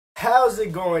How's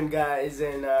it going, guys?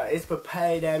 And it's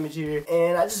Papaya Damage here,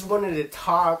 and I just wanted to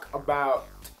talk about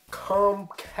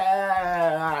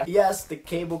Comcast. Yes, the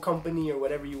cable company or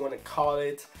whatever you want to call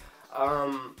it.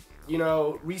 You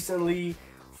know, recently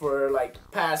for like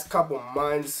past couple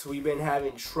months, we've been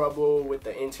having trouble with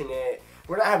the internet.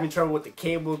 We're not having trouble with the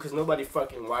cable because nobody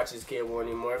fucking watches cable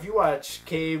anymore. If you watch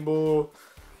cable,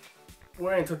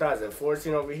 we're in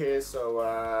 2014 over here,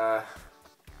 so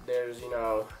there's, you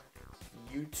know,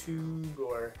 YouTube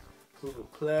or Hulu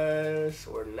Plus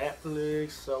or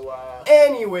Netflix. So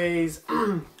anyways,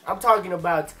 I'm talking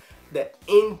about the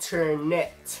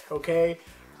internet, okay?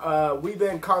 We've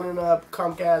been calling up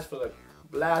Comcast for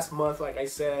the last month, like I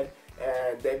said,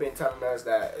 and they've been telling us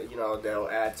that, you know, they'll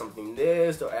add something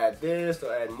this, they'll add this,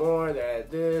 they'll add more, they'll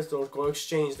add this, they'll go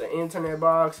exchange the internet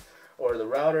box or the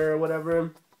router or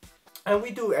whatever. And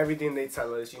we do everything they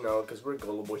tell us, you know, because we're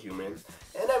gullible humans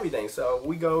and everything. So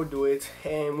we go do it,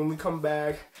 and when we come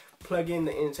back, plug in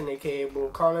the internet cable,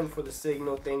 call in for the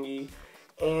signal thingy,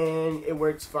 and it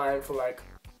works fine for like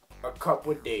a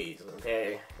couple of days,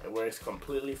 okay? It works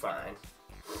completely fine.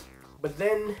 But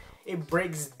then it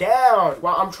breaks down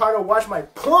while I'm trying to watch my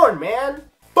porn, man.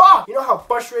 Fuck! You know how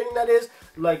frustrating that is?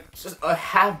 Like, just a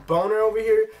half boner over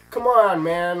here? Come on,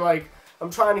 man. Like, I'm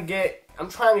trying to get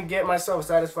myself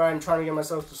satisfied and trying to get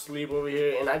myself to sleep over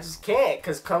here, and I just can't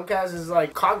because Comcast is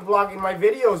like cock blocking my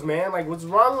videos, man. Like, what's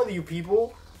wrong with you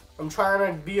people? I'm trying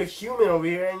to be a human over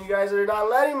here and you guys are not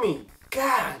letting me.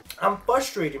 God, I'm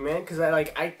frustrated, man, because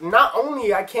I not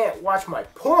only I can't watch my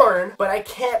porn, but I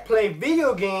can't play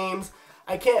video games.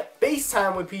 I can't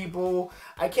FaceTime with people.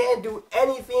 I can't do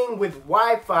anything with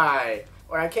Wi-Fi,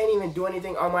 or I can't even do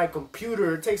anything on my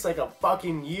computer. It takes like a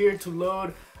fucking year to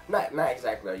load. Not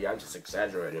exactly, yeah, I'm just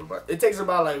exaggerating, but it takes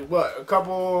about like, what, a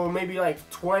couple, maybe like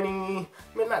 20, I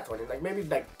mean not 20, like maybe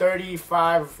like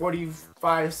 35,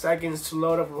 45 seconds to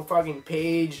load up a fucking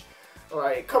page.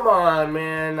 Like, come on,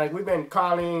 man. Like, we've been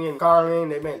calling and calling,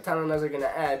 they've been telling us they're gonna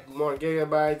add more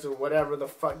gigabytes or whatever the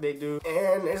fuck they do,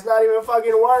 and it's not even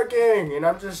fucking working, and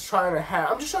I'm just trying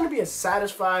to be a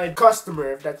satisfied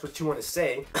customer, if that's what you want to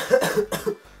say.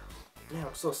 Man,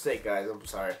 I'm so sick, guys, I'm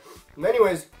sorry. But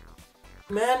anyways,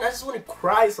 man, I just want to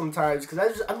cry sometimes because man,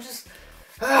 I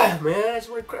just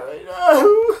want to cry right now.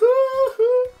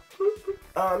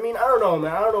 I mean, I don't know,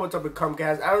 man. I don't know what's up with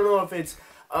Comcast. I don't know if it's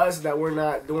us that we're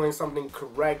not doing something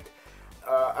correct.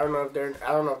 I don't know if they're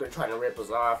trying to rip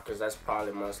us off, because that's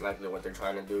probably most likely what they're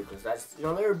trying to do. Because that's, you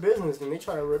know, they're a business and they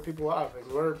try to rip people off, and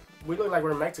we look like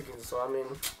we're Mexicans, so I mean,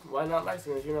 why not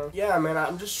Mexicans? You know? Yeah, man.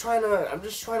 I'm just trying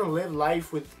to live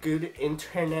life with good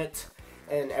internet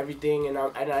and everything, and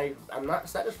I'm not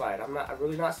satisfied. I'm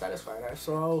really not satisfied.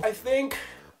 So I think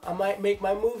I might make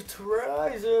my move to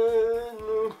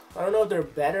Verizon. I don't know if they're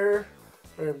better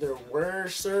or if they're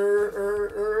worse. I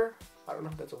don't know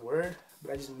if that's a word,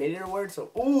 but I just made it a word.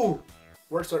 So ooh,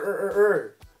 worse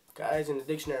or guys in the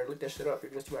dictionary, look that shit up.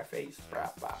 You're gonna see my face.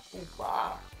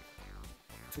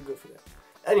 Too good for that.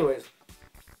 Anyways,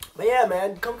 but yeah,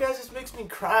 man, Comcast just makes me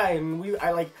cry, and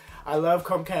I love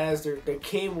Comcast. Their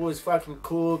cable is fucking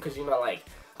cool because, you know, like,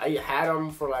 I had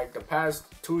them for like the past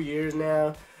 2 years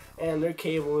now, and their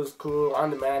cable is cool. On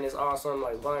demand is awesome.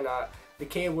 Like, why not? The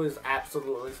cable is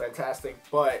absolutely fantastic,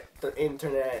 but the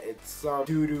internet, it's some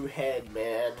doo-doo head,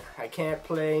 man. I can't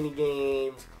play any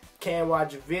games, can't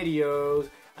watch videos,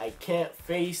 I can't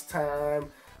FaceTime,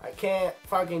 I can't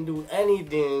fucking do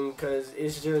anything because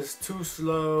it's just too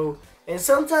slow. And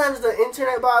sometimes the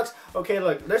internet box, okay,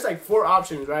 look, there's like 4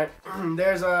 options, right?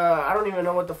 There's I don't even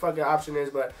know what the fucking option is,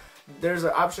 but there's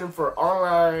an option for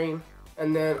online,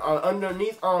 and then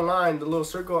underneath online, the little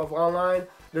circle of online,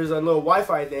 there's a little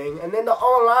Wi-Fi thing, and then the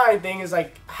online thing is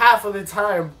like half of the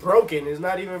time broken. It's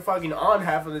not even fucking on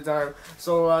half of the time.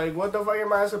 So like, what the fuck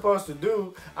am I supposed to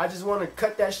do? I just want to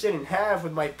cut that shit in half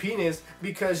with my penis,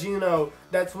 because, you know,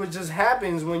 that's what just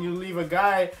happens when you leave a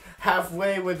guy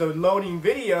halfway with a loading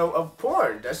video of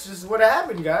porn. That's just what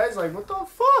happened, guys. Like, what the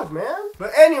fuck, man?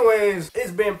 But anyways,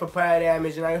 it's been Papaya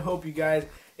Damage, and I hope you guys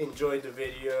enjoyed the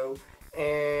video.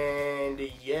 And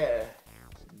yeah,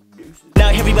 deuces. Now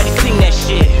everybody sing that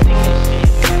shit.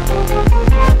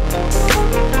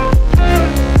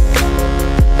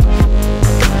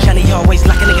 Johnny always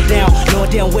lock a nigga down, knowing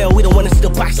damn well we don't wanna see the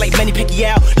box like Manny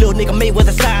Pacquiao. Little nigga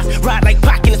Mayweather size, ride like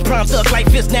Pac in his prime, thug like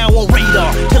Fist now on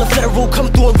radar. Till a federal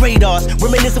come through on radars,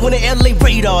 reminiscing when the LA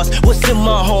radars was in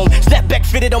my home. Snapback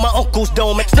fitted on my uncle's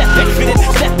dome. Snapback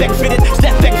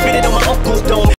fitted on my uncle's dome.